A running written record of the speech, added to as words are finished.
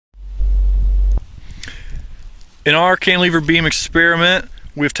In our cantilever beam experiment,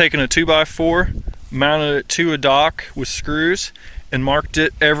 we've taken a 2x4, mounted it to a dock with screws, and marked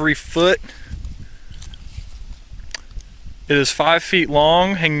it every foot. It is 5 feet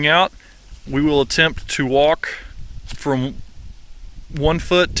long, hanging out. We will attempt to walk from 1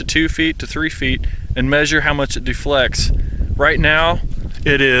 foot to 2 feet to 3 feet and measure how much it deflects. Right now,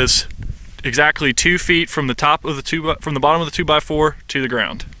 it is exactly 2 feet from the top of the from the bottom of the 2x4 to the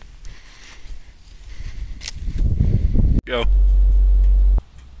ground. Go.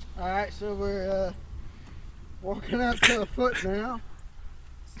 Alright, so we're walking up to a foot now.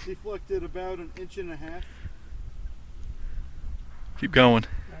 It's deflected about 1.5 inches. Keep going.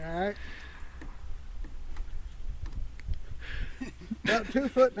 Alright. About 2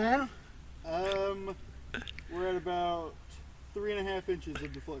 foot now. We're at about 3.5 inches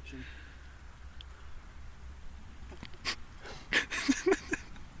of deflection.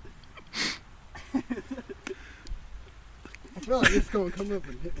 I feel like it's going to come up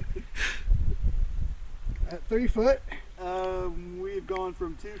and hit me. At 3 foot. We've gone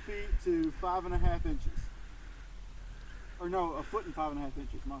from 2 feet to 5.5 inches. Or no, 1 foot and 5.5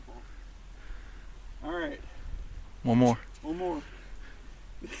 inches, my fault. Alright. One more. One more.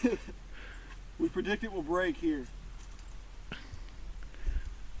 We predict it will break here.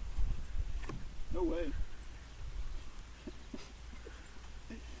 No way.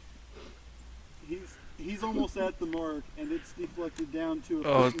 He's almost at the mark, and it's deflected down to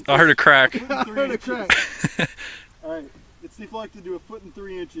a foot. I heard a crack. I heard a crack. Alright, it's deflected to 1 foot and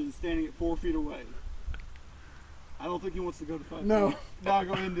 3 inches, standing at 4 feet away. I don't think he wants to go to 5 No. feet. No,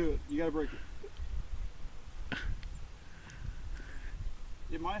 go ahead and do it. You gotta break it.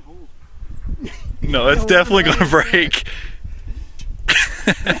 It might hold. No, it's definitely gonna break.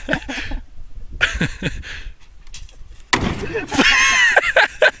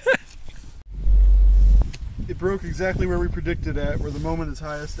 It broke exactly where we predicted at, where the moment is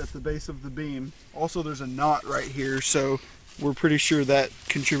highest at the base of the beam. Also, there's a knot right here, so we're pretty sure that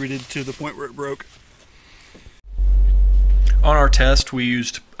contributed to the point where it broke. On our test, we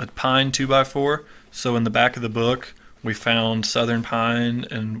used a pine 2x4, so in the back of the book, we found southern pine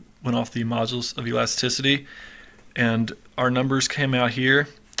and went off the modulus of elasticity, and our numbers came out here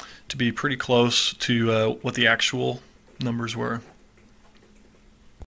to be pretty close to what the actual numbers were.